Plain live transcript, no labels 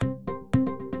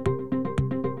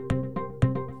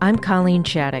I'm Colleen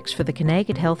Shaddix for the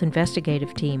Connecticut Health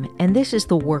Investigative Team, and this is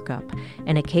the Workup,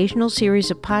 an occasional series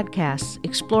of podcasts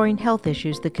exploring health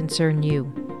issues that concern you.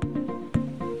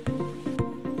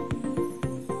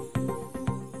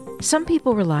 Some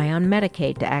people rely on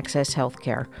Medicaid to access health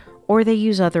care, or they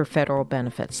use other federal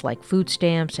benefits like food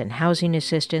stamps and housing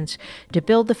assistance to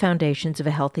build the foundations of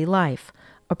a healthy life.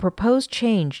 A proposed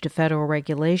change to federal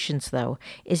regulations, though,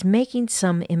 is making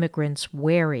some immigrants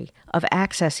wary of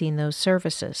accessing those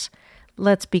services.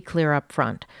 Let's be clear up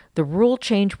front. The rule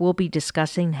change we'll be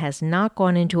discussing has not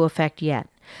gone into effect yet,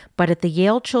 but at the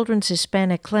Yale Children's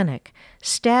Hispanic Clinic,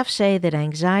 staff say that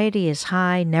anxiety is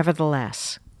high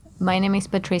nevertheless. My name is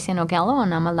Patricia Nogello,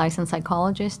 and I'm a licensed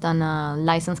psychologist and a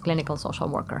licensed clinical social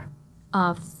worker.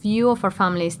 A few of our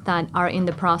families that are in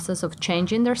the process of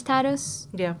changing their status,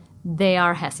 they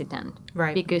are hesitant,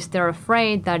 right? Because they're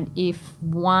afraid that if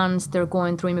once they're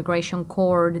going through immigration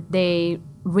court, they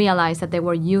realize that they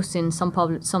were using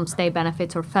some state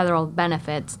benefits or federal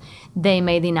benefits, they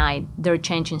may deny their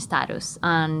change in status,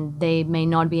 and they may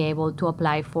not be able to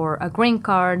apply for a green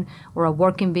card or a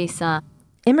working visa.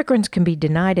 Immigrants can be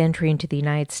denied entry into the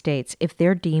United States if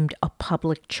they're deemed a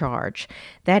public charge,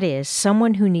 that is,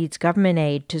 someone who needs government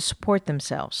aid to support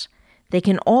themselves. They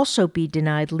can also be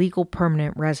denied legal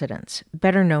permanent residence,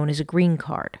 better known as a green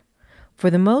card. For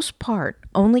the most part,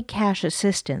 only cash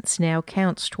assistance now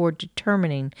counts toward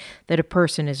determining that a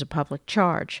person is a public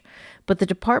charge. But the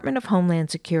Department of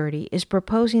Homeland Security is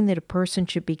proposing that a person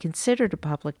should be considered a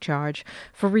public charge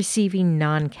for receiving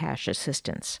non-cash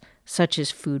assistance, such as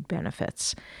food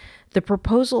benefits. The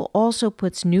proposal also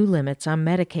puts new limits on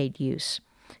Medicaid use.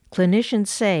 Clinicians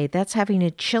say that's having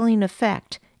a chilling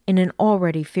effect in an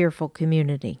already fearful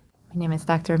community. My name is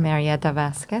Dr. Marietta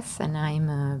Vasquez, and I'm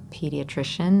a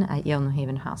pediatrician at Yale New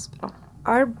Haven Hospital.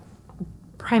 Our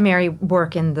primary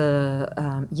work in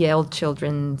the Yale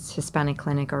Children's Hispanic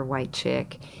Clinic, or White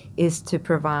Chick, is to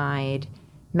provide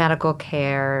medical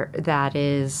care that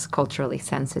is culturally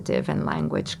sensitive and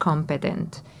language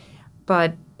competent.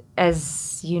 But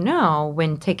as you know,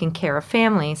 when taking care of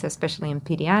families, especially in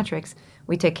pediatrics,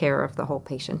 we take care of the whole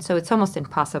patient. So it's almost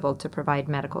impossible to provide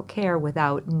medical care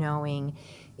without knowing,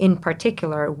 in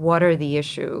particular, what are the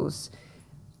issues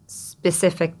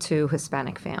specific to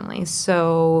Hispanic families.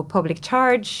 So public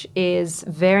charge is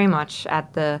very much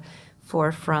at the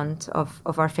forefront of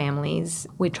our families.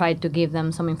 We try to give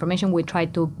them some information. We try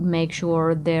to make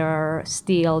sure they're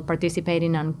still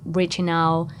participating and reaching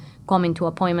out, coming to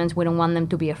appointments. We don't want them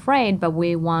to be afraid, but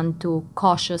we want to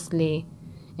cautiously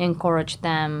encourage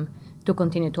them to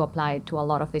continue to apply to a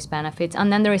lot of these benefits.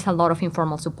 And then there is a lot of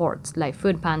informal supports, like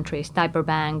food pantries, diaper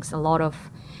banks, a lot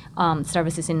of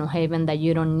services in New Haven that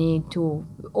you don't need to,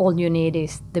 all you need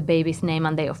is the baby's name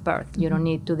and date of birth. You don't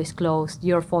need to disclose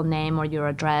your full name or your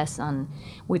address, and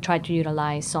we try to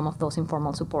utilize some of those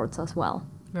informal supports as well.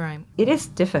 Right. It is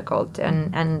difficult,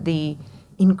 and the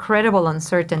incredible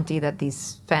uncertainty that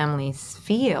these families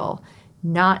feel,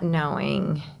 not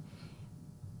knowing,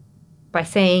 by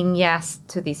saying yes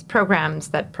to these programs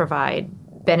that provide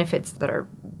benefits that are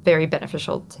very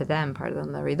beneficial to them,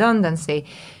 pardon the redundancy,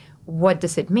 what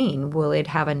does it mean? Will it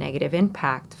have a negative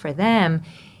impact for them?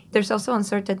 There's also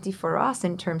uncertainty for us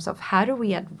in terms of how do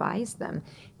we advise them,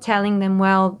 telling them,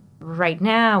 well, right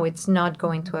now it's not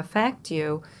going to affect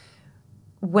you,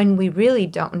 when we really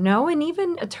don't know, and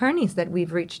even attorneys that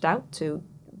we've reached out to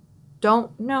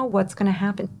don't know what's going to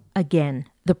happen. Again,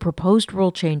 the proposed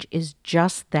rule change is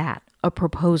just that, a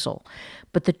proposal.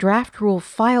 But the draft rule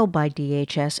filed by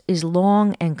DHS is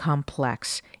long and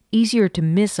complex, easier to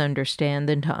misunderstand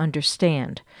than to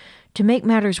understand. To make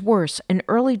matters worse, an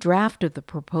early draft of the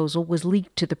proposal was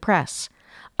leaked to the press.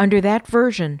 Under that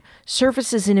version,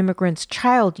 services an immigrant's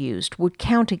child used would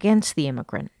count against the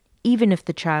immigrant, even if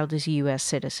the child is a U.S.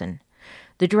 citizen.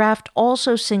 The draft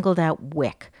also singled out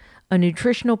WIC, a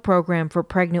nutritional program for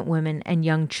pregnant women and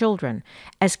young children,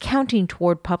 as counting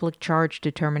toward public charge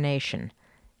determination.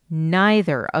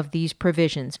 Neither of these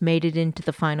provisions made it into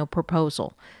the final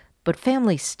proposal, but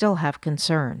families still have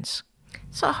concerns.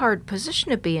 It's a hard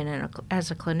position to be in as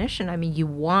a clinician. I mean, you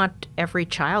want every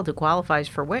child who qualifies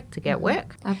for WIC to get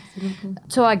WIC. Absolutely.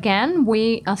 So again,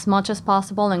 we, as much as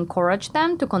possible, encourage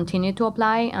them to continue to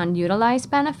apply and utilize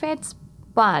benefits.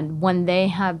 But when they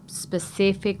have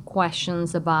specific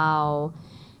questions about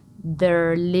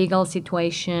their legal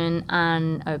situation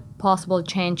and a possible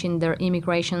change in their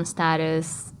immigration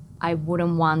status, I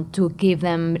wouldn't want to give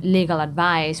them legal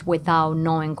advice without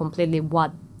knowing completely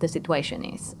what the situation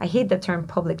is. I hate the term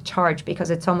public charge because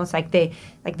it's almost like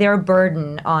they're a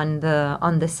burden on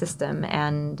the system,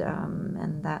 and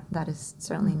that is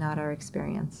certainly not our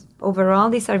experience. Overall,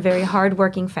 these are very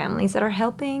hardworking families that are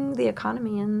helping the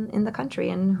economy in the country,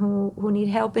 and who need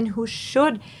help and who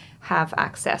should have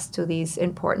access to these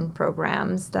important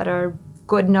programs that are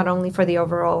good not only for the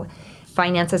overall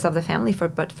finances of the family,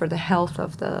 but for the health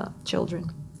of the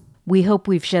children. We hope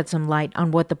we've shed some light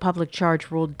on what the public charge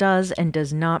rule does and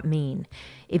does not mean.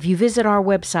 If you visit our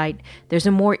website, there's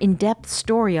a more in-depth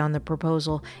story on the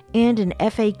proposal and an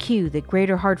FAQ that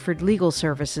Greater Hartford Legal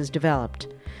Services developed.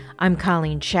 I'm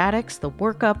Colleen Shaddix. The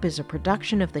Workup is a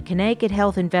production of the Connecticut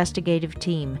Health Investigative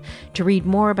Team. To read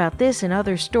more about this and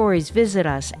other stories, visit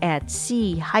us at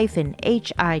c-hit.org.